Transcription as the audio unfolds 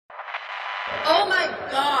Oh my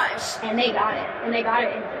gosh. And they got it. And they got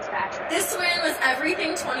it in dispatch. This win was everything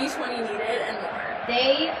 2020 needed and more.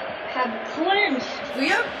 They have clinched. We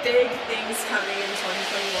have big things coming in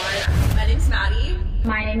 2021. My name's Maddie.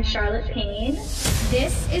 My name's Charlotte Payne.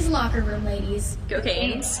 This is Locker Room Ladies. Go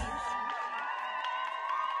Canes.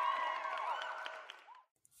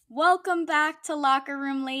 Welcome back to Locker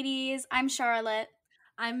Room Ladies. I'm Charlotte.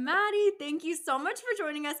 I'm Maddie. Thank you so much for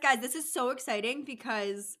joining us, guys. This is so exciting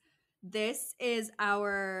because this is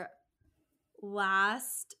our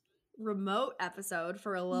last remote episode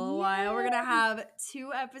for a little while. We're going to have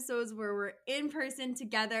 2 episodes where we're in person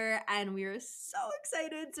together, and we are so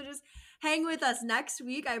excited. So just hang with us next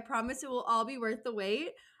week. I promise it will all be worth the wait.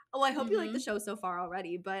 Oh, I hope you like the show so far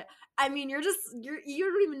already, but I mean, you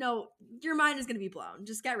don't even know, your mind is going to be blown.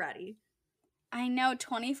 Just get ready. I know,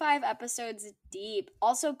 25 episodes deep.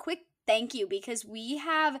 Also, quick thank you because we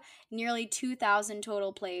have nearly 2,000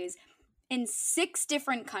 total plays in 6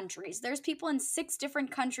 different countries. There's people in 6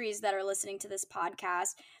 different countries that are listening to this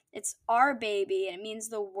podcast. It's our baby, and it means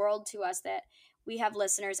the world to us that we have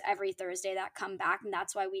listeners every Thursday that come back, and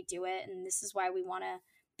that's why we do it, and this is why we want to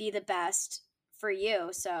be the best for you.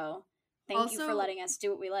 So thank you for letting us do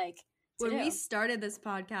what we like. When we started this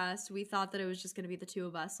podcast, we thought that it was just going to be the 2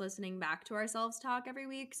 of us listening back to ourselves talk every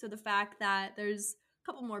week. So the fact that there's a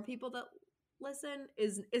couple more people that listen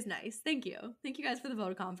is nice. Thank you. Thank you guys for the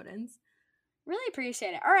vote of confidence. Really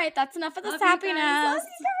appreciate it. All right, that's enough of this Love happiness. Love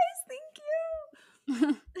you guys.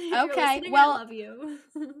 Thank you. Okay, well, I love you.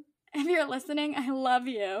 If you're listening, I love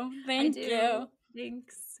you. Thank you.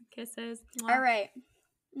 Thanks. Kisses. Mwah. All right.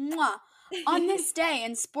 Mwah. On this day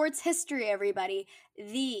in sports history, everybody,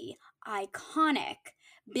 the iconic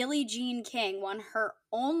Billie Jean King won her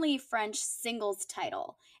only French singles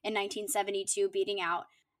title in 1972, beating out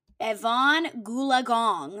Yvonne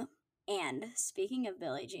Goolagong. And speaking of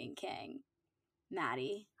Billie Jean King,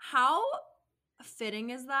 Maddie. How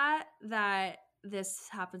fitting is that this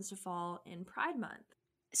happens to fall in Pride Month?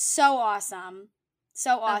 So awesome.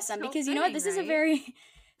 So awesome. So because you know what? This is right?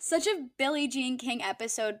 such a Billie Jean King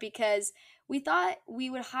episode because we thought we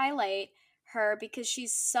would highlight her because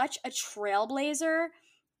she's such a trailblazer.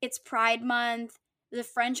 It's Pride Month. The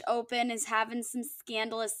French Open is having some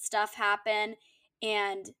scandalous stuff happen.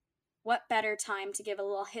 And what better time to give a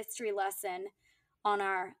little history lesson on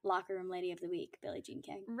our Locker Room Lady of the Week, Billie Jean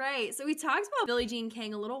King. Right. So we talked about Billie Jean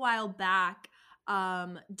King a little while back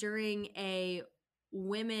during a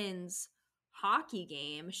women's hockey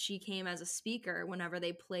game. She came as a speaker whenever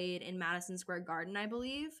they played in Madison Square Garden, I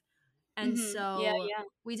believe. And so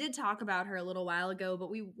we did talk about her a little while ago,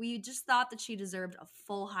 but we just thought that she deserved a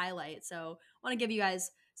full highlight. So I want to give you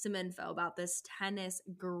guys some info about this tennis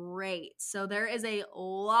great. So there is a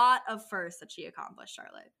lot of firsts that she accomplished,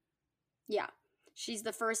 Charlotte. Yeah. She's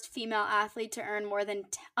the first female athlete to earn more than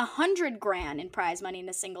 $100,000 in prize money in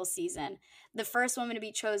a single season. The first woman to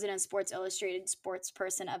be chosen as Sports Illustrated Sports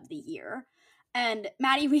Person of the Year. And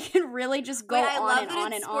Maddie, we can really just go on and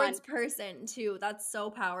on and on. Sports person too. That's so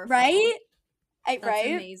powerful, right? That's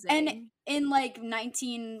amazing. And in like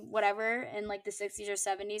 19 whatever, in like the 60s or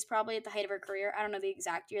 70s, probably at the height of her career. I don't know the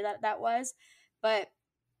exact year that was, but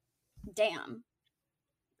damn,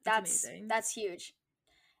 that's huge.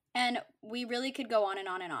 And we really could go on and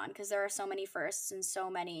on and on because there are so many firsts and so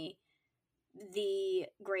many the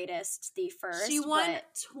greatest, the first. She won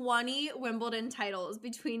 20 Wimbledon titles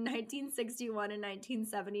between 1961 and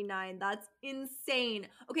 1979. That's insane.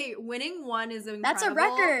 Okay, winning 1 is incredible. That's a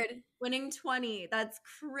record. Winning 20, that's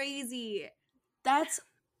crazy. That's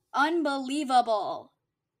unbelievable.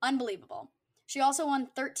 Unbelievable. She also won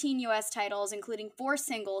 13 U.S. titles, including 4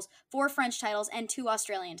 singles, 4 French titles, and 2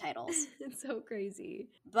 Australian titles. It's so crazy.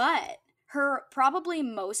 But her probably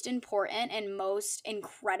most important and most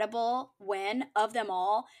incredible win of them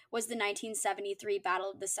all was the 1973 Battle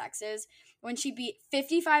of the Sexes when she beat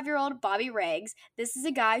 55-year-old Bobby Riggs. This is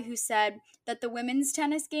a guy who said that the women's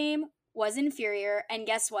tennis game was inferior, and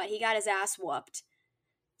guess what? He got his ass whooped.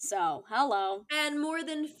 So, hello. And more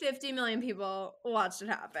than 50 million people watched it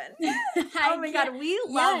happen. Oh my God, we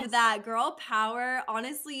love that. Girl power.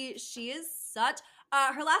 Honestly, she is such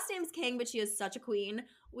her last name's King, but she is such a queen.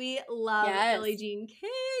 We love Billie Jean King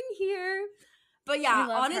here. But yeah,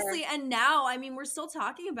 honestly, and now, I mean, we're still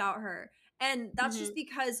talking about her. And that's just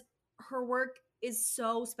because her work is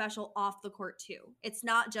so special off the court too. It's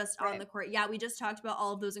not just on the court. Yeah, we just talked about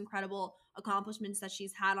all of those incredible accomplishments that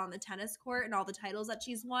she's had on the tennis court and all the titles that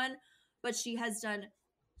she's won, but she has done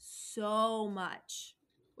so much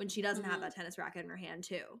when she doesn't have that tennis racket in her hand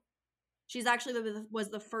too. She's actually was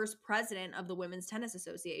the first president of the Women's Tennis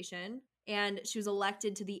Association. and she was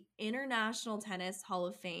elected to the International Tennis Hall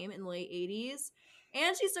of Fame in the late 80s.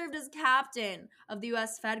 And she served as captain of the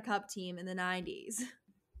U.S. Fed Cup team in the 90s.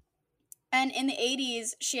 And in the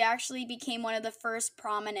 80s, she actually became one of the first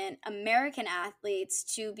prominent American athletes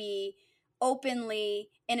to be openly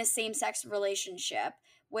in a same-sex relationship,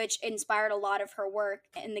 which inspired a lot of her work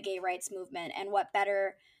in the gay rights movement. And what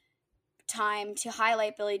better time to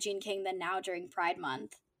highlight Billie Jean King than now during Pride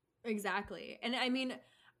Month? Exactly. And I mean,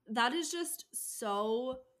 that is just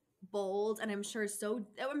so bold, and I'm sure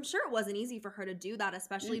it wasn't easy for her to do that,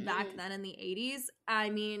 especially back then in the 80s. I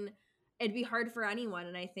mean, it'd be hard for anyone,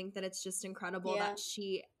 and I think that it's just incredible that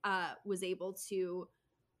she was able to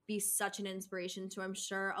be such an inspiration to, I'm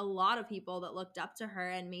sure, a lot of people that looked up to her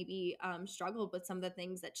and maybe struggled with some of the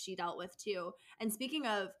things that she dealt with too. And speaking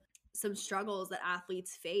of some struggles that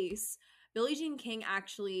athletes face, Billie Jean King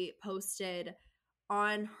actually posted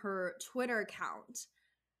on her Twitter account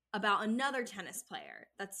about another tennis player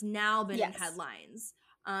that's now been in headlines.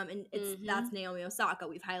 And that's Naomi Osaka.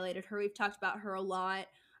 We've highlighted her. We've talked about her a lot.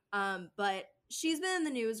 But she's been in the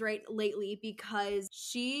news lately because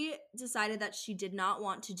she decided that she did not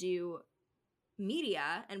want to do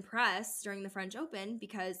media and press during the French Open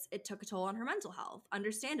because it took a toll on her mental health,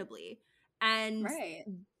 understandably. And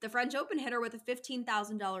the French Open hit her with a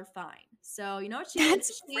 $15,000 fine. So you know what she did?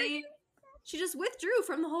 She just withdrew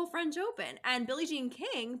from the whole French Open. And Billie Jean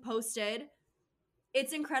King posted,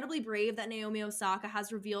 "It's incredibly brave that Naomi Osaka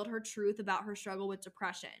has revealed her truth about her struggle with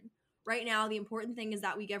depression. Right now, the important thing is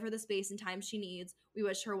that we give her the space and time she needs. We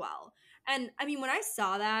wish her well." And I mean, when I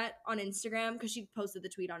saw that on Instagram, because she posted the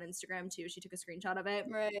tweet on Instagram too, she took a screenshot of it.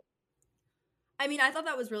 Right. I mean, I thought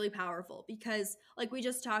that was really powerful because, like we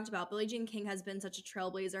just talked about, Billie Jean King has been such a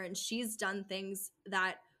trailblazer, and she's done things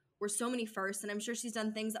that were so many firsts, and I'm sure she's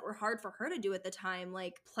done things that were hard for her to do at the time,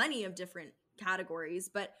 like plenty of different categories.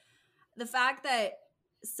 But the fact that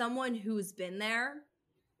someone who's been there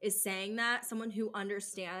is saying that, someone who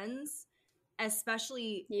understands,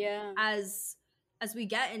 especially as we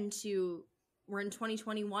get into, we're in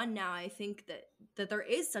 2021 now, I think that there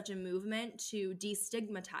is such a movement to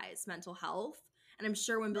destigmatize mental health. And I'm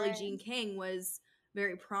sure when Billie Jean King was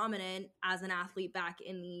very prominent as an athlete back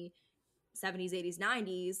in the 70s, 80s,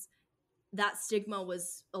 90s, that stigma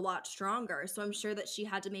was a lot stronger. So I'm sure that she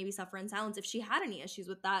had to maybe suffer in silence if she had any issues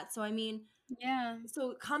with that. So I mean,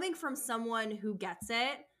 so coming from someone who gets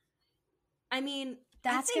it, I mean,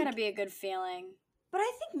 that's gotta be a good feeling. But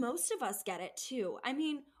I think most of us get it too. I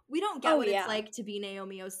mean, we don't get what it's like to be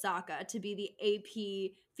Naomi Osaka, to be the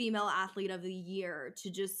AP Female Athlete of the Year, to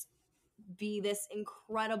just be this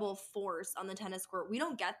incredible force on the tennis court. We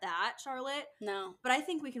don't get that, Charlotte. No. But I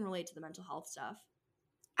think we can relate to the mental health stuff.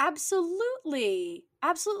 Absolutely.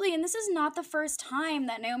 Absolutely. And this is not the first time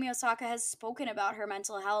that Naomi Osaka has spoken about her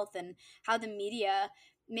mental health and how the media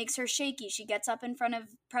makes her shaky. She gets up in front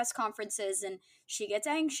of press conferences and she gets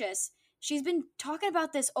anxious. She's been talking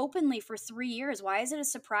about this openly for 3 years. Why is it a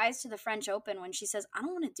surprise to the French Open when she says, "I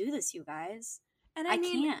don't want to do this, you guys"? And I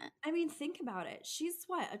can't. I mean, think about it. She's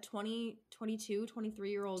what, a 22,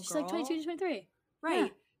 23-year-old girl? She's like 22, 23. Right. Yeah.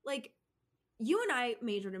 Like, you and I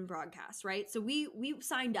majored in broadcast, right? So we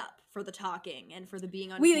signed up for the talking and for the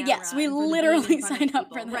being on camera. Yes, we literally signed up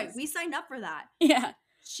for this. Right, we signed up for that. Yeah.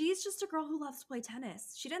 She's just a girl who loves to play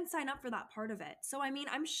tennis. She didn't sign up for that part of it. So, I mean,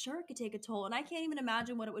 I'm sure it could take a toll. And I can't even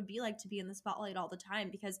imagine what it would be like to be in the spotlight all the time,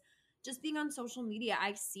 because just being on social media,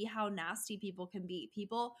 I see how nasty people can be.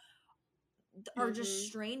 People are just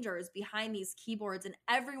strangers behind these keyboards, and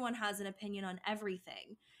everyone has an opinion on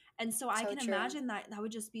everything. And so I can imagine that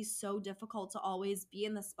would just be so difficult to always be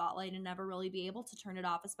in the spotlight and never really be able to turn it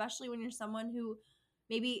off, especially when you're someone who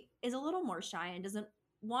maybe is a little more shy and doesn't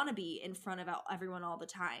want to be in front of everyone all the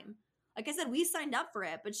time. Like I said, we signed up for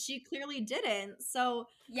it, but she clearly didn't. So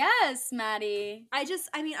yes, Maddie.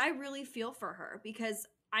 I really feel for her, because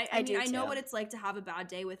I know what it's like to have a bad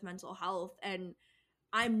day with mental health, and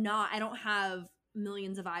I don't have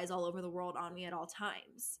millions of eyes all over the world on me at all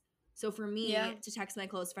times. So for me to text my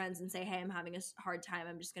close friends and say, "Hey, I'm having a hard time,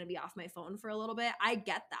 I'm just going to be off my phone for a little bit," I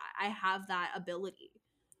get that. I have that ability.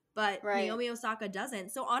 But Naomi Osaka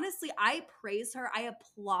doesn't. So honestly, I praise her. I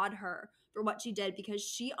applaud her for what she did, because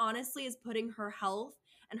she honestly is putting her health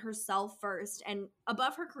and herself first and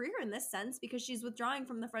above her career in this sense, because she's withdrawing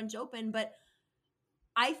from the French Open. But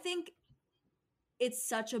I think it's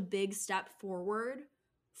such a big step forward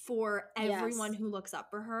for everyone who looks up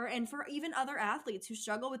for her, and for even other athletes who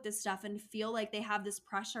struggle with this stuff and feel like they have this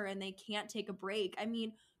pressure and they can't take a break. I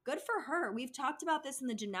mean, good for her. We've talked about this in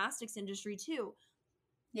the gymnastics industry too.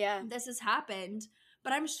 Yeah. This has happened,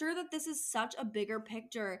 but I'm sure that this is such a bigger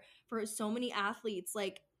picture for so many athletes.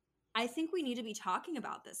 Like, I think we need to be talking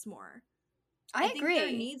about this more. I think agree.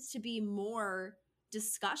 there needs to be more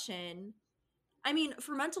discussion. I mean,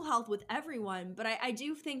 for mental health with everyone, but I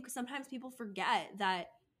do think sometimes people forget that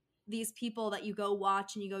these people that you go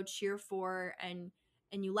watch and you go cheer for and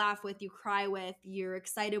you laugh with, you cry with, you're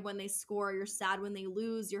excited when they score, you're sad when they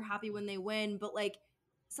lose, you're happy when they win, but like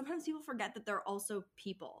sometimes people forget that they're also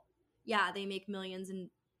people. Yeah, they make millions and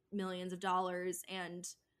millions of dollars and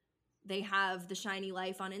they have the shiny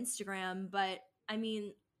life on Instagram, but I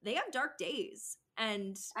mean, they have dark days.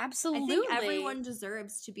 And Absolutely. I think everyone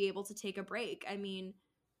deserves to be able to take a break. I mean,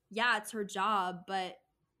 yeah, it's her job, but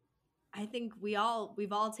I think we've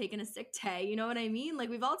all taken a sick day. You know what I mean? Like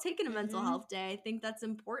we've all taken a mental health day. I think that's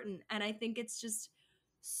important. And I think it's just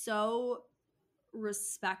so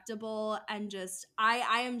respectable and just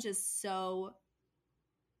I am just so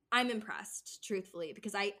I'm impressed, truthfully,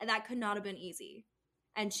 because that could not have been easy.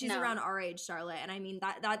 And she's around our age, Charlotte, and I mean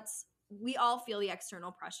that's we all feel the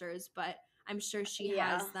external pressures, but I'm sure she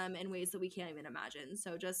has them in ways that we can't even imagine.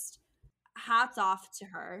 So just hats off to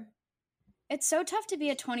her. It's so tough to be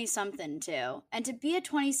a 20-something too. And to be a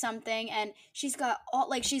 20-something and she's got all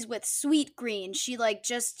like she's with Sweet Green. She like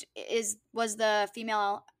just was the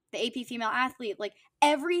AP female athlete. Like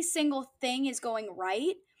every single thing is going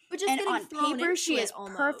right. But just and on paper she is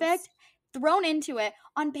almost. Perfect. Thrown into it.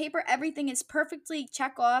 On paper everything is perfectly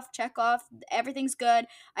check off. Everything's good.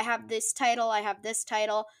 I have this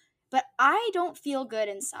title, but I don't feel good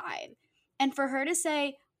inside. And for her to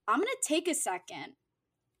say, "I'm going to take a second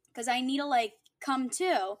because I need to like come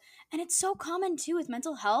to." And it's so common too with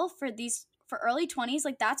mental health for early 20s.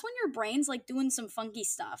 Like that's when your brain's like doing some funky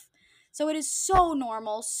stuff. So it is so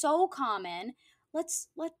normal, so common. Let's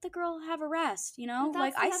let the girl have a rest, you know?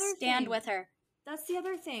 Like I stand with her. That's the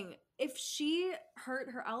other thing. If she hurt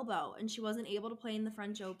her elbow and she wasn't able to play in the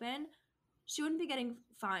French Open, she wouldn't be getting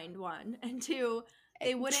fined, one. And two,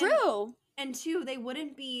 they wouldn't. True. And two, we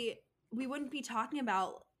wouldn't be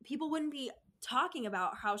people wouldn't be talking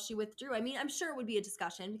about how she withdrew. I mean, I'm sure it would be a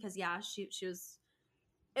discussion because she was,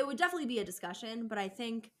 it would definitely be a discussion, but I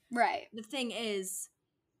think the thing is,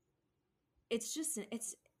 she just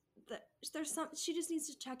needs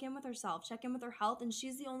to check in with herself, check in with her health, and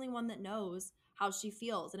she's the only one that knows how she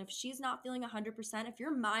feels. And if she's not feeling 100%, if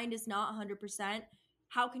your mind is not 100%,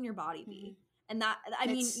 how can your body be? And that, I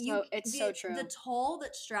mean, it's so true. The toll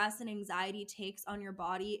that stress and anxiety takes on your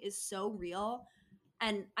body is so real.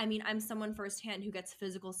 And I mean, I'm someone firsthand who gets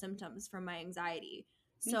physical symptoms from my anxiety.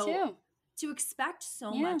 So Me too. To expect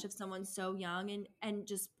so much of someone so young and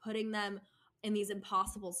just putting them in these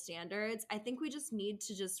impossible standards, I think we just need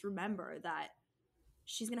to just remember that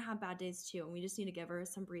she's going to have bad days too. And we just need to give her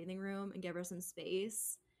some breathing room and give her some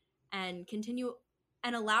space and continue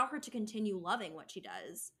and allow her to continue loving what she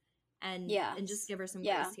does and just give her some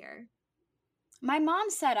grace here. My mom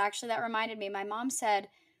said, actually, that reminded me, my mom said,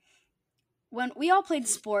 when we all played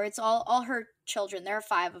sports, all her children, there are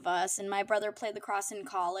 5 of us, and my brother played lacrosse in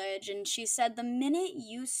college, and she said the minute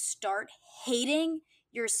you start hating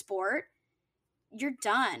your sport, you're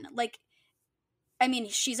done. Like, I mean,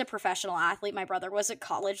 she's a professional athlete. My brother was a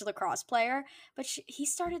college lacrosse player, but he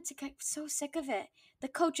started to get so sick of it. The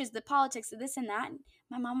coaches, the politics, the this and that. And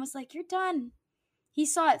my mom was like, you're done. He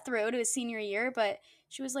saw it through to his senior year, but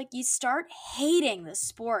she was like, you start hating the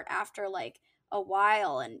sport after like a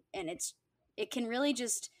while, and it can really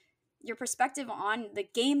just, your perspective on the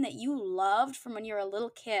game that you loved from when you were a little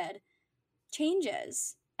kid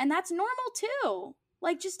changes. And that's normal too.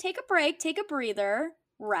 Like, just take a break, take a breather,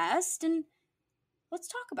 rest, and let's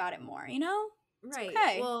talk about it more, you know? It's right.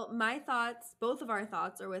 Okay. Well, both of our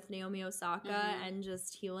thoughts are with Naomi Osaka and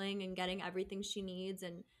just healing and getting everything she needs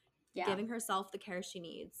and giving herself the care she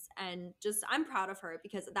needs. And just, I'm proud of her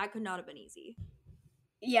because that could not have been easy.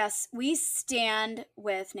 Yes, we stand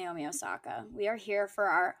with Naomi Osaka. We are here for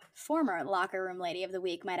our former locker room lady of the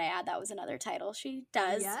week. Might I add, that was another title she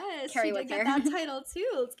does carry she with did her. Get that title too.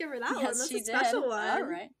 Let's give her that one. That's a special one. All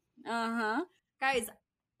right. Guys,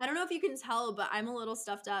 I don't know if you can tell, but I'm a little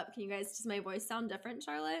stuffed up. Can you guys, does my voice sound different,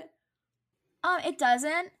 Charlotte? It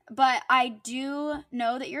doesn't, but I do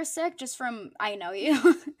know that you're sick just from, I know you.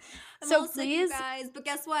 So please. Sick, guys, but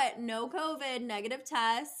guess what? No COVID, negative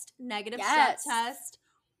test, negative strep test.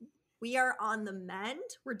 We are on the mend.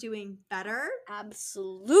 We're doing better.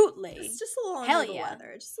 Absolutely. It's just a little under the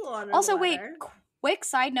weather. Just a little under the weather. Also, wait, quick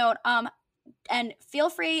side note, and feel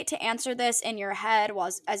free to answer this in your head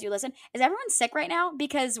as you listen. Is everyone sick right now?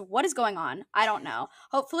 Because what is going on? I don't know.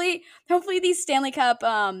 Hopefully these Stanley Cup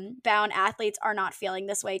bound athletes are not feeling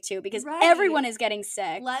this way too, because everyone is getting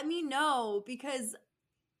sick. Let me know, because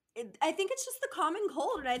I think it's just the common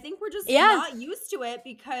cold, and I think we're just Yeah. not used to it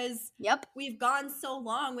because Yep. we've gone so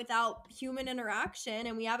long without human interaction,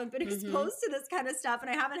 and we haven't been exposed to this kind of stuff, and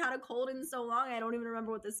I haven't had a cold in so long, I don't even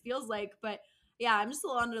remember what this feels like. But yeah, I'm just a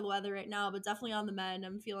little under the weather right now, but definitely on the mend.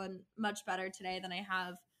 I'm feeling much better today than I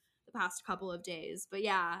have the past couple of days. But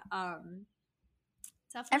yeah, definitely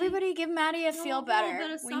Everybody give Maddie a feel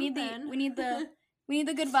better. We need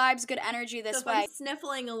the good vibes, good energy this way. I'm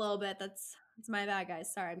sniffling a little bit. That's my bad,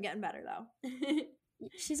 guys. Sorry, I'm getting better though.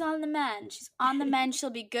 She's on the mend. She's on the mend. She'll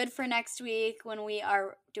be good for next week when we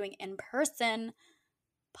are doing in-person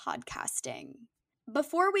podcasting.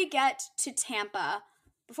 Before I get to Tampa,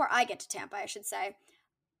 I should say,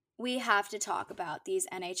 we have to talk about these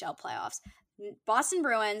NHL playoffs. Boston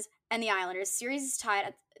Bruins and the Islanders series is tied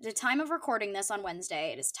at the time of recording this on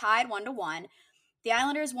Wednesday. It is tied 1-1. The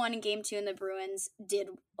Islanders won in Game 2, and the Bruins did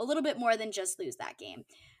a little bit more than just lose that game.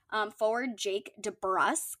 Forward Jake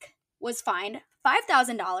DeBrusk was fined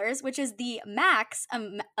 $5,000, which is the max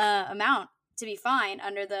amount to be fined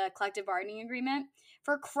under the collective bargaining agreement,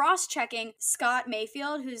 for cross-checking Scott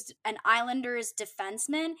Mayfield, who's an Islanders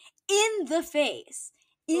defenseman, in the face.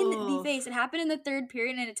 The face. It happened in the third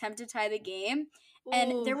period in an attempt to tie the game,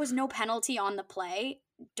 and there was no penalty on the play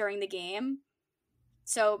during the game.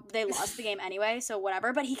 So they lost the game anyway, so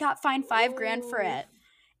whatever. But he got fined $5,000 for it.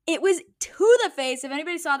 It was to the face. If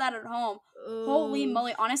anybody saw that at home, holy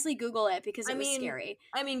moly. Honestly, Google it because it was scary.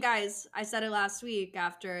 I mean, guys, I said it last week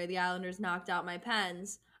after the Islanders knocked out my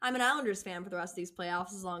Pens. I'm an Islanders fan for the rest of these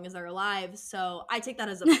playoffs as long as they're alive, so I take that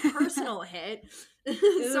as a personal hit.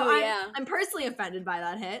 I'm personally offended by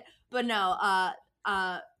that hit. But no,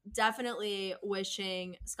 definitely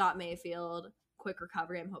wishing Scott Mayfield quick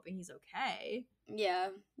recovery. I'm hoping he's okay. Yeah.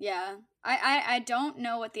 I don't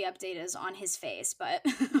know what the update is on his face, but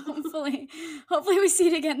hopefully we see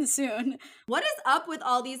it again soon. What is up with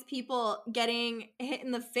all these people getting hit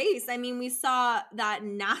in the face? I mean, we saw that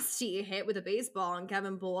nasty hit with a baseball on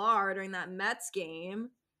Kevin Pillar during that Mets game.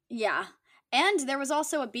 Yeah. And there was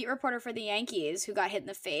also a beat reporter for the Yankees who got hit in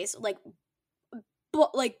the face, like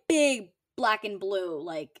big black and blue,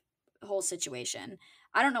 like whole situation.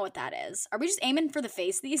 I don't know what that is. Are we just aiming for the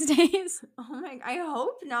face these days? Oh my, I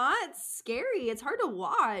hope not. It's scary. It's hard to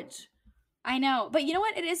watch. I know. But you know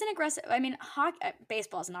what? It is an aggressive, I mean,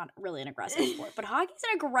 baseball is not really an aggressive sport, but hockey's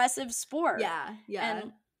an aggressive sport. Yeah.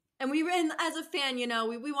 And as a fan, you know,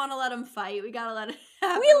 we want to let them fight. We got to let it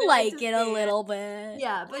happen. We like it a little bit.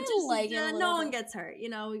 Yeah, but just no one gets hurt. You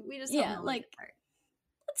know, we just don't know get hurt.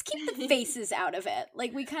 Let's keep the faces out of it.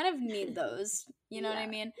 Like, we kind of need those. You know what I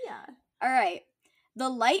mean? Yeah. All right. The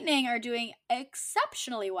Lightning are doing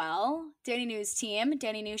exceptionally well. Danny New's team.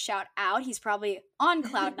 Danny New, shout out. He's probably on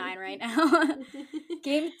cloud 9 right now.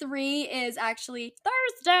 Game 3 is actually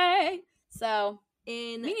Thursday. So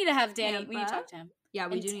we need to have Danny. We need to talk to him. Yeah,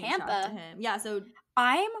 we do need to talk to him. Yeah, so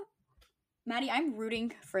Maddie, I'm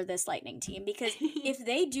rooting for this Lightning team because if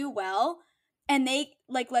they do well and they,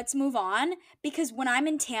 let's move on, because when I'm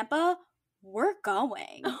in Tampa, we're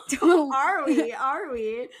going. Are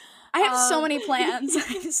we? I have so many plans.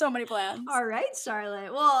 All right,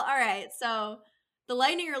 Charlotte. Well, all right. So the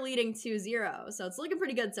Lightning are leading 2-0. So it's looking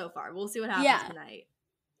pretty good so far. We'll see what happens tonight.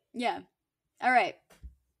 Yeah. All right.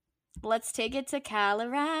 Let's take it to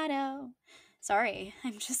Colorado. Sorry.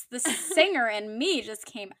 I'm just the singer and me just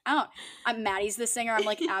came out. Maddie's the singer. I'm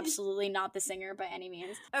absolutely not the singer by any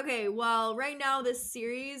means. Okay. Well, right now this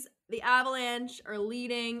series, the Avalanche are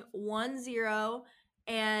leading 1-0.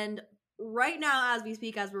 And right now, as we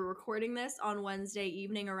speak, as we're recording this on Wednesday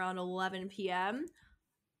evening around 11 p.m.,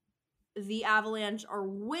 the Avalanche are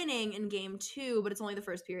winning in Game 2, but it's only the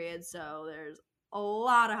first period, so there's a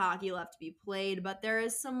lot of hockey left to be played, but there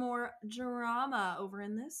is some more drama over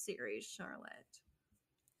in this series, Charlotte.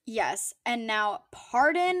 Yes, and now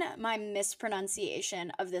pardon my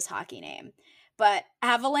mispronunciation of this hockey name, but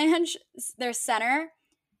Avalanche, their center,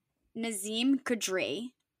 Nazem Kadri,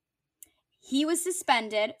 he was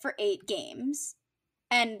suspended for 8 games,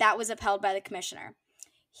 and that was upheld by the commissioner.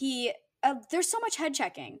 There's so much head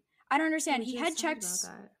checking. I don't understand. He head checks.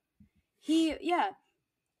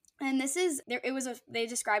 And they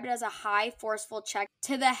described it as a high, forceful check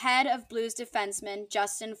to the head of Blues defenseman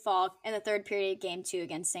Justin Falk in the third period of Game 2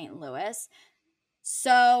 against St. Louis.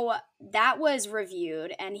 So that was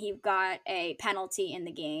reviewed, and he got a penalty in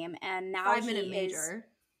the game, and now 5-minute major.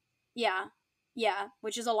 Yeah,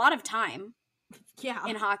 which is a lot of time. Yeah.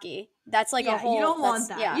 In hockey. That's a whole... You don't want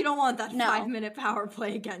that. Yeah. You don't want that 5-minute power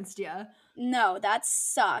play against you. No, that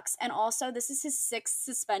sucks. And also, this is his 6th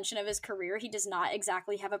suspension of his career. He does not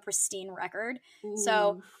exactly have a pristine record. Ooh.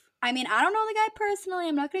 So I mean, I don't know the guy personally.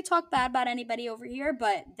 I'm not going to talk bad about anybody over here,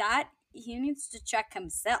 but he needs to check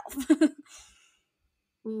himself.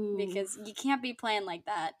 Ooh. Because you can't be playing like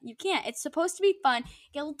that. You can't. It's supposed to be fun.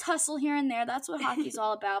 Get a little tussle here and there. That's what hockey's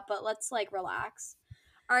all about, but let's like relax.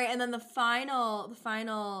 All right, and then the final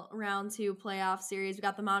round 2 playoff series, we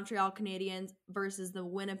got the Montreal Canadiens versus the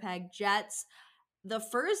Winnipeg Jets. The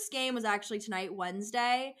first game was actually tonight,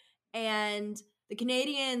 Wednesday, and the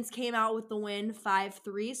Canadiens came out with the win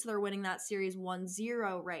 5-3, so they're winning that series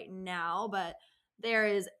 1-0 right now, but there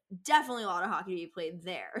is definitely a lot of hockey to be played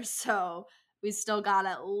there, so we still got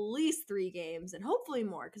at least 3 games and hopefully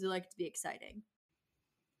more because we like it to be exciting.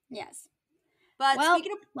 Yes. But well,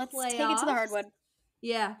 speaking of let's playoffs, take it to the hardwood.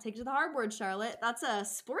 Yeah, take it to the hardwood, Charlotte. That's a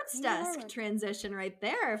sports desk transition right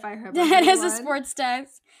there, if I heard. That is a sports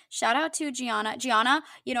desk. Shout out to Gianna. Gianna,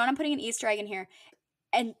 you know what? I'm putting an Easter egg in here.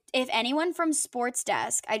 And if anyone from Sports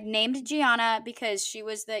Desk, I named Gianna because she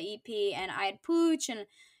was the EP, and I had Pooch and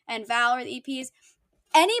Val are the EPs.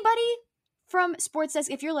 Anybody from Sports Desk,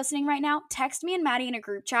 if you're listening right now, text me and Maddi in a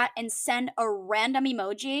group chat and send a random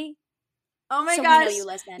emoji. Oh my gosh. We know you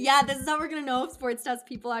listen. Yeah, this is how we're going to know if Sports Desk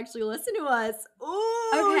people actually listen to us.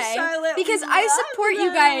 Ooh, okay. Charlotte. Because I support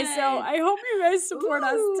you guys, so I hope you guys support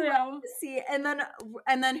us too. See, and then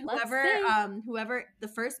whoever the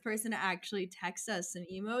first person to actually text us an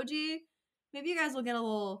emoji, maybe you guys will get a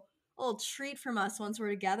little treat from us once we're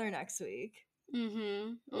together next week.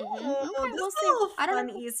 Mm-hmm. Ooh, okay, we'll see. I don't fun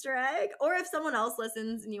know. Easter egg. Or if someone else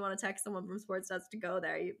listens and you want to text someone from Sports Desk to go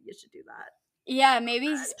there, you should do that. Yeah,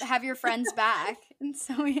 maybe have your friends back, and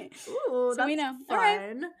so we we know. Fun. All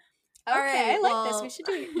right. Okay, I like this. We should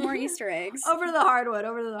do more Easter eggs. Over to the hardwood.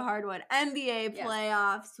 NBA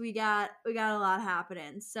playoffs. We got a lot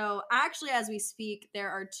happening. So actually, as we speak,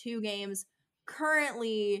 there are 2 games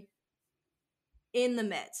currently in the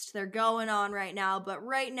midst. They're going on right now, but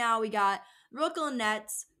right now we got Brooklyn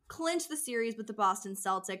Nets clinch the series with the Boston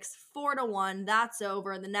Celtics 4-1. That's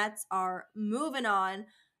over. The Nets are moving on.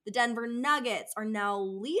 The Denver Nuggets are now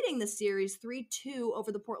leading the series 3-2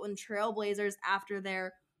 over the Portland Trailblazers after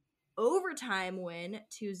their overtime win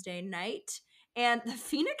Tuesday night. And the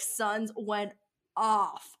Phoenix Suns went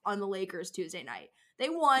off on the Lakers Tuesday night. They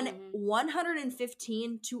won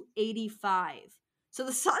 115-85. So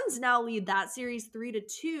the Suns now lead that series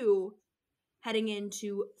 3-2 heading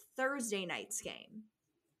into Thursday night's game.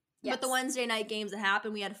 Yes. But the Wednesday night games that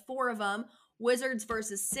happened, we had 4 of them. Wizards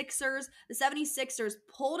versus Sixers. The 76ers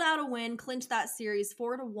pulled out a win, clinched that series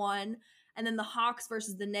 4-1. And then the Hawks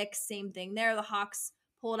versus the Knicks, same thing there. The Hawks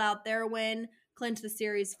pulled out their win, clinched the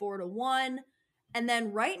series 4-1. And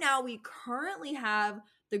then right now we currently have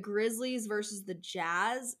the Grizzlies versus the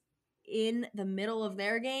Jazz in the middle of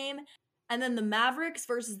their game. And then the Mavericks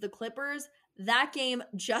versus the Clippers. That game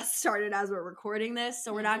just started as we're recording this,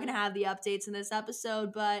 so we're not going to have the updates in this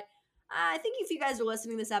episode, but I think if you guys are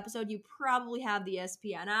listening to this episode, you probably have the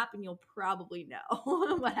ESPN app, and you'll probably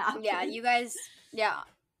know what happened. Yeah, you guys, yeah,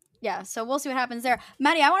 so we'll see what happens there.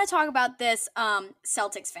 Maddi, I want to talk about this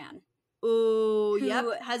Celtics fan. Ooh,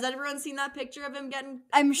 yep. Has everyone seen that picture of him getting?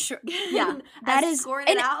 I'm sure. Yeah, that is scored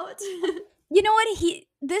it out. You know what?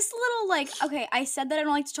 This little okay, I said that I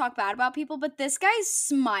don't like to talk bad about people, but this guy's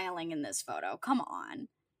smiling in this photo. Come on.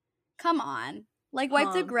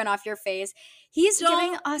 Wipe the grin off your face. He's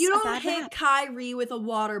giving us you a don't bad hit rap. Kyrie with a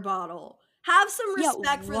water bottle. Have some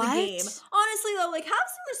respect for the game. Honestly, though, have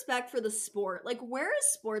some respect for the sport. Where is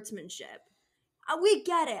sportsmanship? We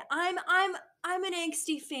get it. I'm an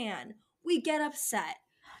angsty fan. We get upset.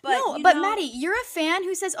 But Maddi, you're a fan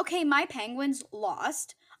who says, okay, my Penguins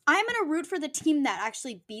lost. I'm going to root for the team that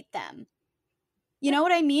actually beat them. You know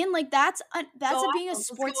what I mean? That's being a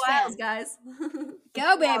sports fan. Guys.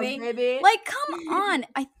 Go, baby. Come on.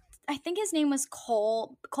 I think his name was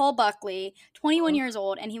Cole Buckley, 21 years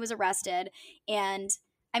old, and he was arrested. And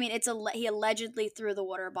I mean, he allegedly threw the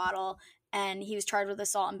water bottle, and he was charged with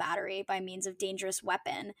assault and battery by means of dangerous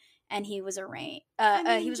weapon. And he was arraigned.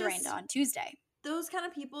 He was arraigned on Tuesday. Those kind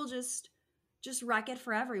of people just wreck it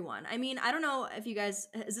for everyone. I mean, I don't know if you guys,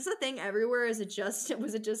 is this a thing everywhere? Was it just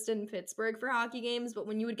in Pittsburgh for hockey games? But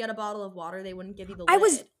when you would get a bottle of water, they wouldn't give you the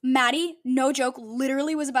lid. Maddi, no joke,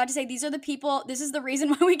 literally was about to say, these are the people, this is the reason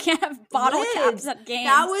why we can't have bottle caps at games.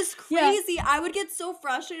 That was crazy. Yeah. I would get so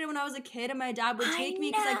frustrated when I was a kid and my dad would take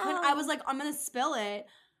me because I was like, I'm going to spill it.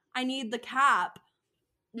 I need the cap.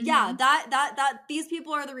 Mm-hmm. Yeah, that these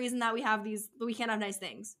people are the reason that we can't have nice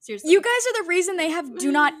things. Seriously. You guys are the reason they have do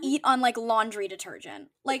not eat on laundry detergent.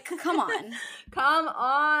 Come on. Come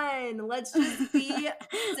on. Let's just be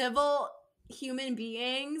civil human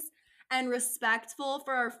beings and respectful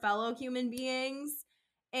for our fellow human beings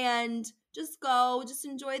and Just go. Just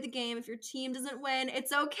enjoy the game. If your team doesn't win,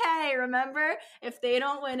 it's okay. Remember? If they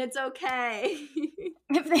don't win, it's okay.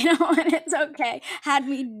 If they don't win, it's okay. Had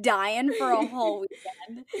me dying for a whole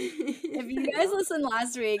weekend. If you guys listened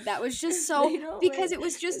last week, that was just so, because it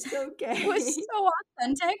was just, okay. It was so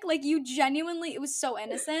authentic. Like, you genuinely, it was so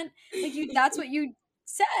innocent. Like, that's what you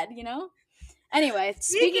said, you know? Anyway,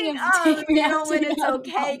 speaking of if you don't win, it's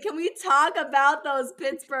okay. Can we talk about those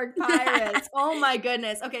Pittsburgh Pirates? Oh my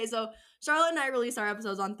goodness. Okay, so Charlotte and I release our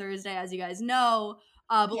episodes on Thursday, as you guys know.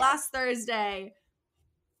 But last Thursday,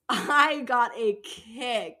 I got a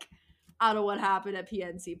kick out of what happened at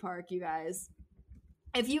PNC Park, you guys.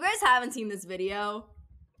 If you guys haven't seen this video,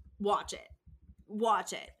 watch it.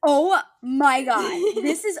 Watch it. Oh my God.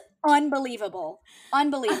 This is unbelievable.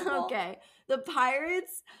 Unbelievable. Okay. The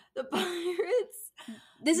Pirates.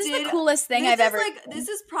 This is the coolest thing I've ever seen. This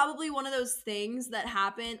is probably one of those things that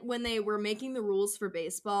happened when they were making the rules for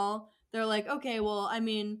baseball. They're like, okay, well, I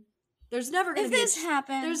mean, there's never going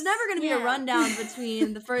to be a rundown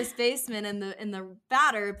between the first baseman and the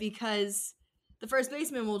batter, because the first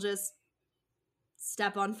baseman will just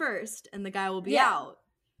step on first and the guy will be out.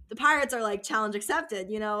 The Pirates are like, challenge accepted.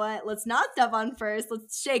 You know what? Let's not step on first.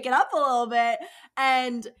 Let's shake it up a little bit.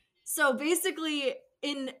 And so basically,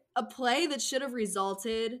 in a play that should have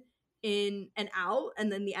resulted in an out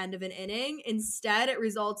and then the end of an inning, instead it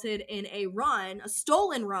resulted in a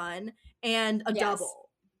stolen run, and a double.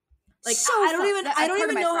 Like, so I don't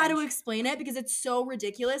even know how to explain it, because it's so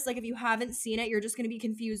ridiculous. Like, if you haven't seen it, you're just going to be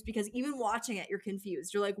confused, because even watching it, you're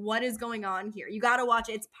confused. You're like, what is going on here? You got to watch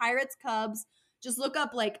it. It's Pirates Cubs. Just look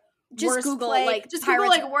up worst Google play. just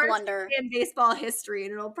Google worst blunder in baseball history,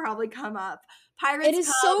 and it'll probably come up. Pirates. It is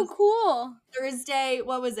Cubs, so cool. Thursday.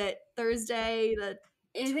 What was it? Thursday. I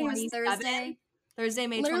think it was Thursday. Thursday,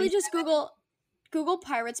 May. Literally, 27th? Just Google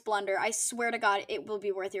Pirates blunder. I swear to God, it will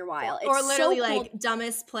be worth your while. It's or literally so cool.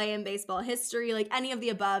 Dumbest play in baseball history. Like, any of the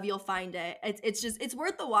above, you'll find it. It's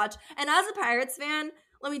worth the watch. And as a Pirates fan,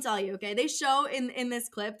 let me tell you, okay, they show in this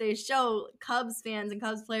clip, they show Cubs fans and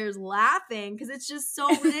Cubs players laughing because it's just so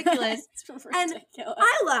ridiculous. And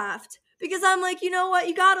I laughed because I'm like, you know what?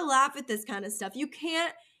 You got to laugh at this kind of stuff. You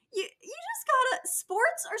can't, you just gotta,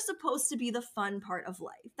 sports are supposed to be the fun part of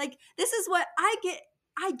life. Like, this is what I get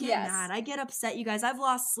mad. I get upset, you guys. I've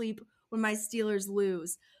lost sleep when my Steelers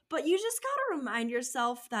lose. But you just gotta remind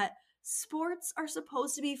yourself that sports are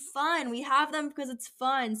supposed to be fun. We have them because it's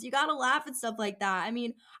fun. So you gotta laugh at stuff like that. I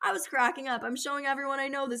mean, I was cracking up. I'm showing everyone I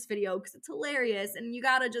know this video because it's hilarious. And you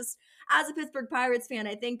gotta just, as a Pittsburgh Pirates fan,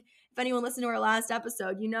 I think if anyone listened to our last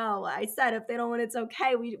episode, you know, I said if they don't win, it's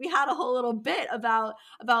okay. We had a whole little bit about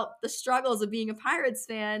the struggles of being a Pirates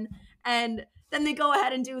fan. And then they go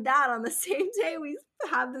ahead and do that on the same day we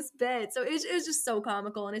have this bit. So it was just so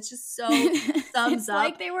comical, and it's just so thumbs up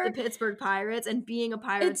like they were the Pittsburgh Pirates and being a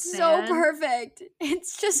Pirates fan. It's so perfect.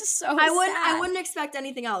 It's just so I wouldn't expect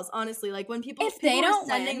anything else, honestly. Like, when people were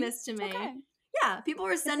sending this to me. Okay. Yeah, people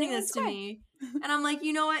were sending this to me. And I'm like,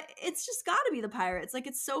 you know what? It's just got to be the Pirates. Like,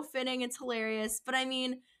 it's so fitting. It's hilarious. But I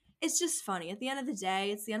mean, it's just funny. At the end of the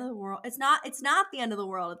day, it's the end of the world. It's not the end of the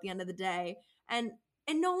world at the end of the day. And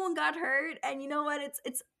no one got hurt. And you know what?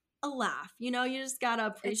 It's a laugh. You know, you just got to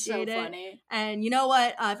appreciate it. Funny. And you know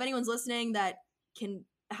what? If anyone's listening that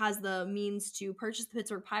has the means to purchase the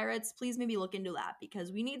Pittsburgh Pirates, please maybe look into that,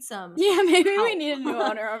 because we need some maybe help. We need a new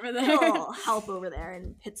owner over there. A little help over there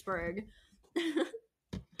in Pittsburgh.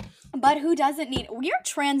 But who doesn't need? We're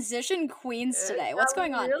transition queens today. What's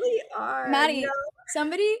going on? We really are. Maddie,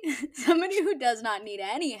 somebody who does not need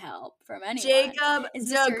any help from anyone. Jacob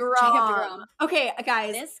DeGrom. Okay,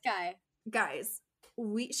 guys. This guy. Guys,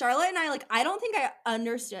 Charlotte and I, I don't think I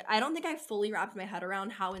understood. I don't think I fully wrapped my head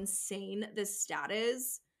around how insane this stat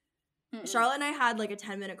is. Charlotte and I had a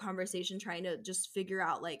 10-minute conversation trying to just figure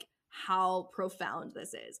out how profound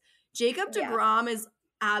this is. Jacob DeGrom is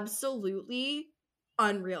absolutely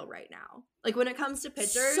unreal right now. When it comes to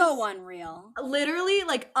pitchers, so unreal. Literally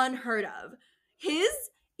unheard of. His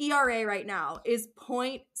ERA right now is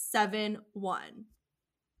 0.71.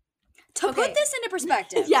 To put this into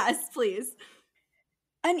perspective. Yes, please.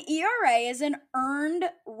 An ERA is an earned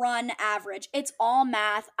run average. It's all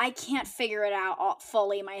math. I can't figure it out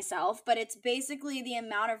fully myself, but it's basically the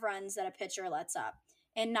amount of runs that a pitcher lets up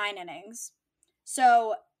in 9 innings.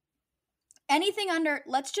 So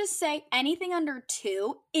let's just say anything under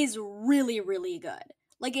 2 is really, really good.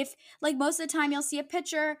 If most of the time you'll see a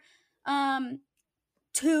pitcher, 2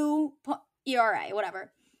 ERA,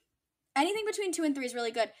 whatever. Anything between 2 and 3 is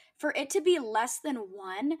really good. For it to be less than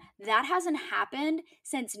 1, that hasn't happened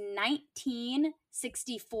since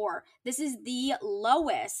 1964. This is the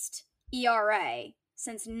lowest ERA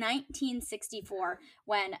since 1964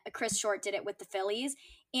 when Chris Short did it with the Phillies.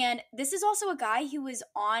 And this is also a guy who was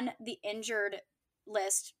on the injured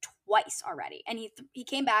list twice already. And he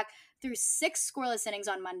came back through 6 scoreless innings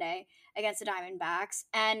on Monday against the Diamondbacks.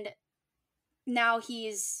 And now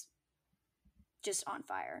he's just on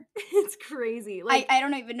fire. It's crazy. I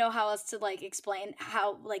don't even know how else to explain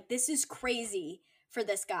how this is crazy for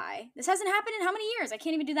this guy. This hasn't happened in how many years? I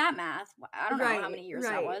can't even do that math. I don't know how many years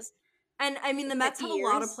that was. And I mean, the Mets have a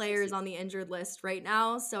lot of players on the injured list right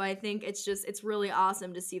now, so I think it's really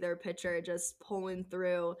awesome to see their pitcher just pulling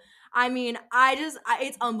through. I mean,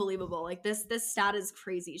 it's unbelievable. This stat is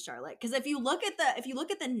crazy, Charlotte. Because if you look at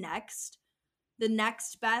the next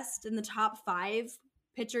best in the top 5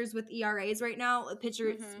 pitchers with ERAs right now,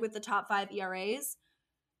 pitchers with the top 5 ERAs,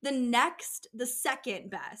 the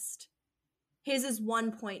second best, his is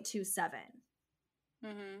 1.27.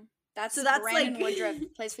 That's Brandon Woodruff,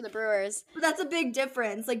 plays for the Brewers. But that's a big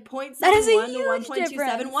difference. 0.71 that is a to huge 1.27.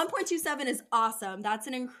 difference. 1.27 is awesome. That's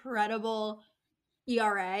an incredible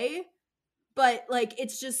ERA. But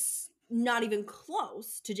it's just not even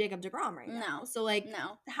close to Jacob deGrom right now. No. So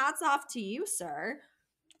no. Hats off to you, sir.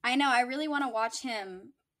 I know. I really want to watch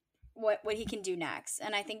him. What he can do next.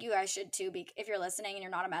 And I think you guys should too, if you're listening and you're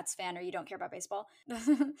not a Mets fan or you don't care about baseball.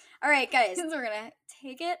 All right, guys, we're going to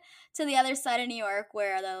take it to the other side of New York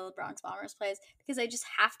where the Bronx Bombers plays because I just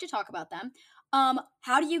have to talk about them.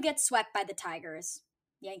 How do you get swept by the Tigers?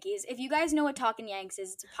 Yankees. If you guys know what Talking Yanks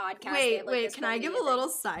is, it's a podcast. Wait, can I give a little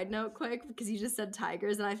side note quick? Because you just said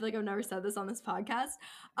Tigers, and I feel like I've never said this on this podcast.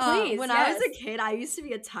 Please, when I was a kid, I used to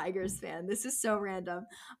be a Tigers fan. This is so random.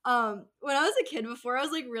 When I was a kid, before I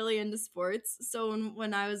was really into sports, so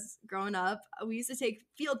when I was growing up, we used to take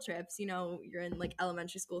field trips. You're in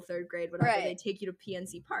elementary school, 3rd grade, whatever. Right. They take you to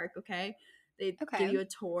PNC Park, okay? They give you a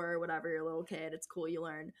tour, whatever, you're a little kid. It's cool, you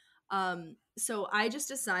learn. So I just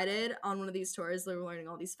decided on one of these tours, they were learning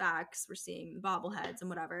all these facts, we're seeing the bobbleheads and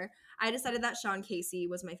whatever. I decided that Sean Casey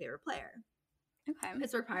was my favorite player. Okay.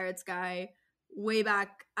 Pittsburgh Pirates guy, way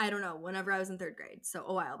back, I don't know, whenever I was in 3rd grade, so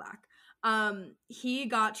a while back. He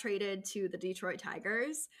got traded to the Detroit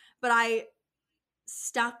Tigers, but I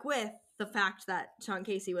stuck with the fact that Sean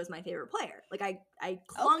Casey was my favorite player. I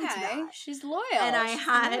clung to that. She's loyal. And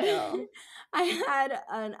I had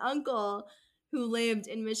an uncle who lived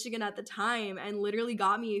in Michigan at the time and literally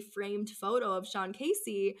got me a framed photo of Sean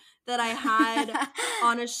Casey that I had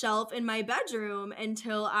on a shelf in my bedroom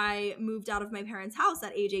until I moved out of my parents' house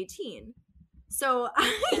at age 18. So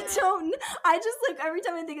every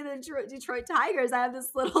time I think of the Detroit Tigers, I have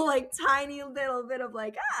this little tiny little bit of I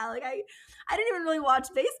didn't even really watch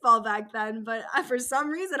baseball back then, but for some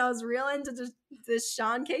reason I was real into just this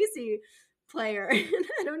Sean Casey player.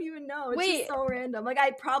 I don't even know. It's just so random.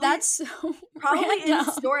 I probably random. In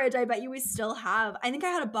storage, I bet you we still have. I think I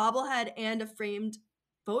had a bobblehead and a framed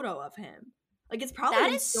photo of him. It's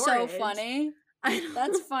probably in storage. So funny.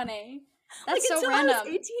 That's funny. That's so until random. I was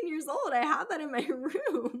 18 years old, I had that in my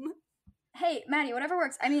room. Hey, Maddie, whatever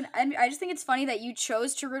works. I mean, I just think it's funny that you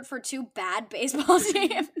chose to root for 2 bad baseball teams.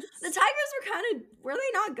 The Tigers were they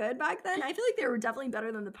not good back then? I feel like they were definitely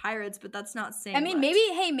better than the Pirates, but that's not saying much.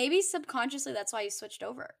 maybe subconsciously that's why you switched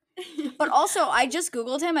over. But also, I just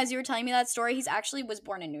Googled him as you were telling me that story. He's actually was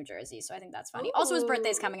born in New Jersey, so I think that's funny. Ooh. Also, his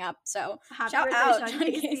birthday's coming up, so Happy shout birthday, out, Sean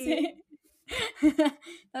Johnny Casey.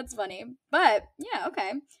 That's funny. But, yeah,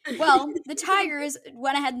 okay. Well, the Tigers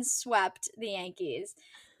went ahead and swept the Yankees.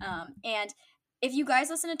 And if you guys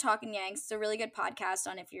listen to Talking Yanks, it's a really good podcast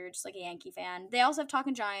on if you're just a Yankee fan. They also have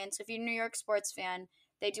Talking Giants. So if you're a New York sports fan,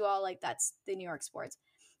 they do all that's the New York sports.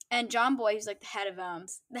 And John Boy, who's the head of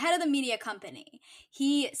the media company,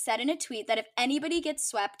 he said in a tweet that if anybody gets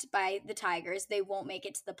swept by the Tigers, they won't make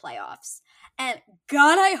it to the playoffs. And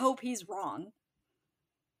God, I hope he's wrong.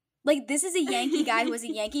 This is a Yankee guy who has a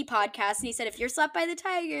Yankee podcast, and he said, if you're swept by the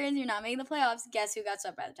Tigers, you're not making the playoffs. Guess who got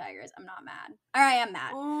swept by the Tigers? I'm not mad. Or I am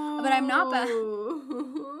mad. Ooh, but I'm not bad.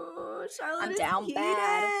 Charlotte I'm is down heated.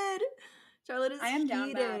 bad. Charlotte is I am down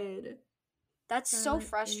heated. bad. That's Charlotte so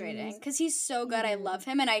frustrating is because he's so good. I love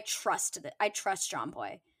him, and I trust John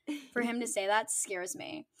Boy. For him to say that scares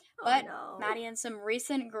me. But, Maddie, and some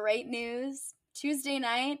recent great news. Tuesday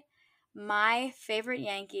night, my favorite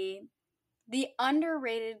Yankee, the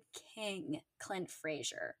underrated king, Clint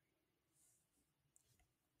Frazier.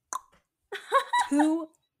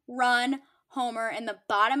 2-run homer in the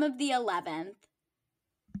bottom of the 11th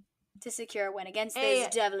to secure a win against those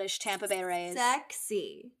devilish Tampa Bay Rays.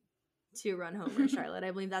 Sexy 2-run homer, Charlotte.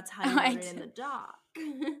 I believe that's how you wrote it in the doc.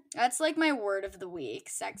 That's my word of the week.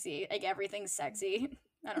 Sexy. Everything's sexy.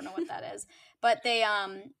 I don't know what that is. But they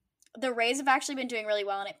the Rays have actually been doing really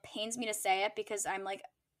well, and it pains me to say it because I'm like,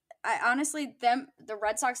 I honestly, the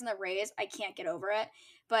Red Sox and the Rays, I can't get over it.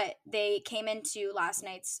 But they came into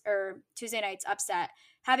Tuesday night's upset,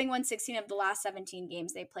 having won 16 of the last 17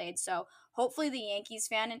 games they played. So hopefully the Yankees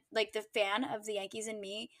fan, like the fan of the Yankees in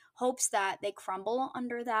me, hopes that they crumble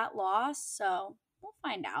under that loss. So we'll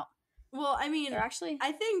find out. Well, I mean,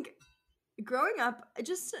 I think growing up,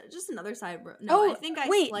 just another side. No, I think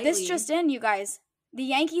this just in, you guys. The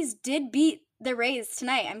Yankees did beat the Rays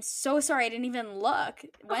tonight. I'm so sorry I didn't even look.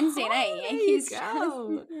 Wednesday night, Yankees.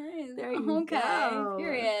 There you go.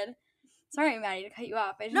 Period. Sorry, Maddie, to cut you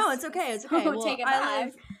off. It's okay. It's okay.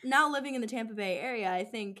 Well, now living in the Tampa Bay area, I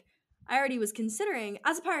think I already was considering,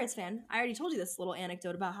 as a Pirates fan, I already told you this little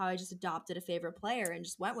anecdote about how I just adopted a favorite player and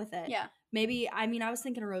just went with it. Yeah. Maybe, I was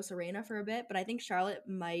thinking of Rosarena for a bit, but I think Charlotte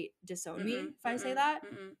might disown me if I say that.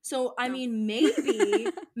 So, I mean,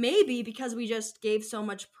 maybe because we just gave so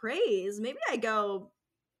much praise, maybe I go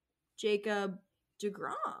Jacob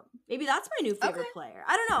deGrom. Maybe that's my new favorite player.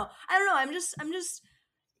 I don't know. I'm just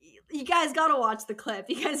you guys gotta watch the clip.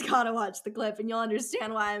 And you'll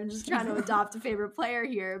understand why I'm just trying to adopt a favorite player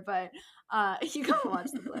here. But you gotta watch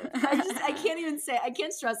the clip. I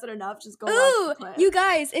can't stress it enough. Just go watch the clip. You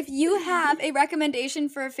guys, if you have a recommendation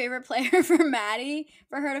for a favorite player for Maddie,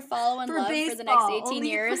 for her to follow and love for the next 18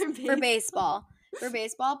 years, for baseball,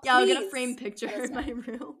 please. Yeah, I'll get a framed picture in my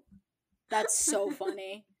room. That's so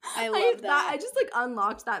funny. I love that. I just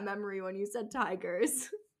unlocked that memory when you said Tigers.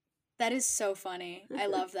 That is so funny. I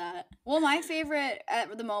love that. Well, my favorite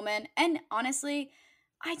at the moment, and honestly,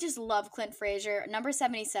 I just love Clint Frazier. Number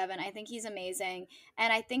 77, I think he's amazing.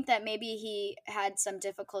 And I think that maybe he had some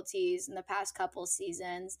difficulties in the past couple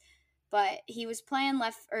seasons, but he was playing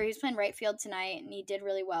right field tonight, and he did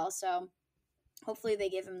really well. So hopefully they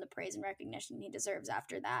give him the praise and recognition he deserves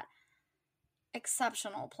after that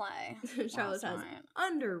exceptional play. Charlotte has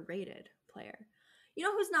underrated player. You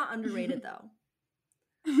know who's not underrated, though?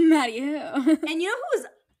 Maddie, who? And you know who is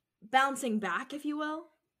bouncing back, if you will?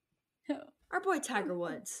 Who? Our boy Tiger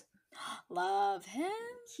Woods. Love him.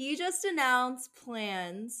 He just announced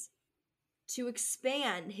plans to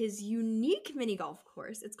expand his unique mini golf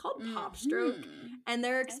course. It's called Pop Stroke, and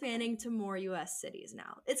they're expanding to more U.S. cities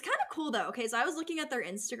now. It's kind of cool, though. Okay, so I was looking at their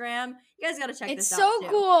Instagram. You guys got to check this out, too. It's so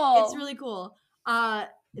cool. It's really cool.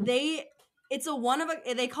 They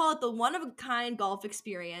call it the one-of-a-kind golf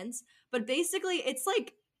experience, but basically it's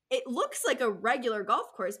it looks like a regular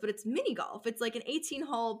golf course, but it's mini golf. It's like an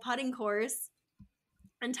 18-hole putting course,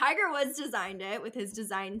 and Tiger Woods designed it with his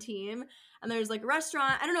design team, and there's a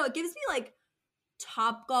restaurant. I don't know, it gives me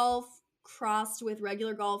Top Golf crossed with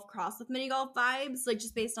regular golf crossed with mini golf vibes,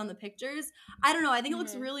 just based on the pictures. I don't know, I think it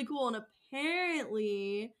looks really cool, and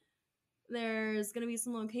apparently there's going to be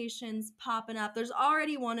some locations popping up. There's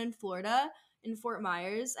already one in Florida, in Fort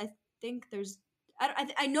Myers. I think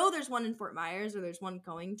I know there's one in Fort Myers, or there's one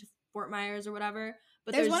going to Fort Myers or whatever.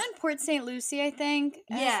 But there's one in Port St. Lucie, I think.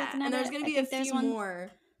 Yeah, and there's going to be a few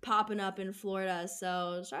more popping up in Florida.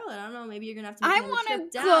 So, Charlotte, I don't know, maybe you're going to have to make another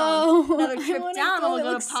trip down. Another trip down, and we'll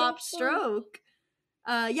go to Pop Stroke.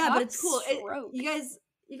 But it's cool. You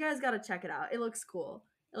guys got to check it out. It looks cool.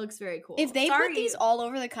 It looks very cool. If they put these all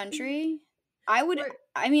over the country, I would.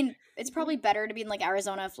 I mean, it's probably better to be in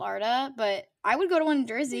Arizona, Florida, but I would go to one in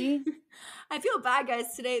Jersey. I feel bad,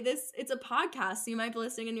 guys. Today, it's a podcast, so you might be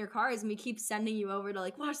listening in your cars, and we keep sending you over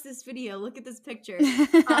to watch this video, look at this picture.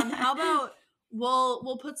 How about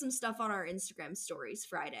we'll put some stuff on our Instagram stories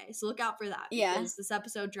Friday, so look out for that. Because this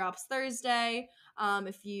episode drops Thursday.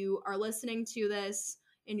 If you are listening to this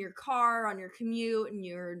in your car, on your commute, and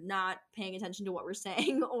you're not paying attention to what we're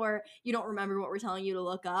saying, or you don't remember what we're telling you to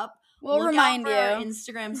look up, we'll remind you. Our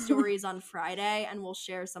Instagram stories on Friday, and we'll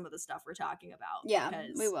share some of the stuff we're talking about. Yeah,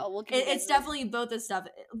 we will. It's definitely both the stuff,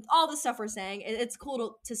 all the stuff we're saying. It's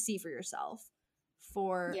cool to see for yourself,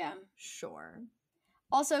 for sure.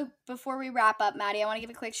 Also, before we wrap up, Maddie, I want to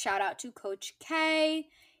give a quick shout out to Coach K.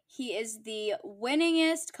 He is the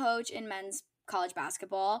winningest coach in men's college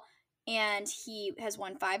basketball, and he has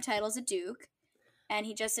won 5 titles at Duke, and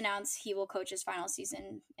he just announced he will coach his final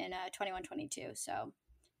season in 21-22. So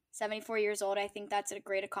 74 years old. I think that's a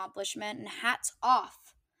great accomplishment, and hats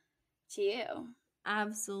off to you.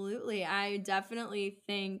 Absolutely. I definitely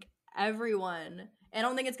think everyone, I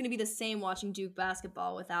don't think it's going to be the same watching Duke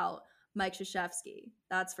basketball without Mike Krzyzewski.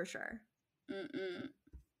 That's for sure.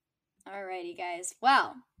 Alrighty, guys.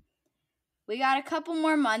 Well, we got a couple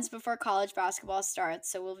more months before college basketball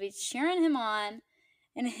starts, so we'll be cheering him on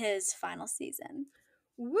in his final season.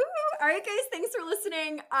 Woo! All right, guys. Thanks for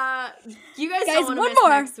listening. You guys don't want to miss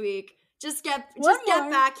next week. Just get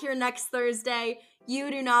back here next Thursday.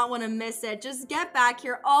 You do not want to miss it. Just get back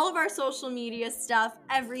here. All of our social media stuff,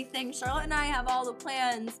 everything. Charlotte and I have all the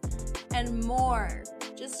plans and more.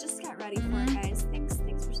 Just get ready for it, guys. Thanks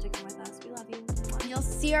for sticking with us. We love you. You'll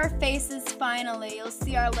see our faces finally. You'll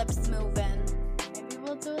see our lips moving. Maybe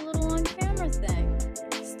we'll do a little on-camera thing.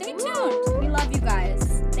 Stay tuned. We love you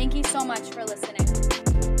guys. Thank you so much for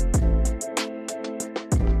listening.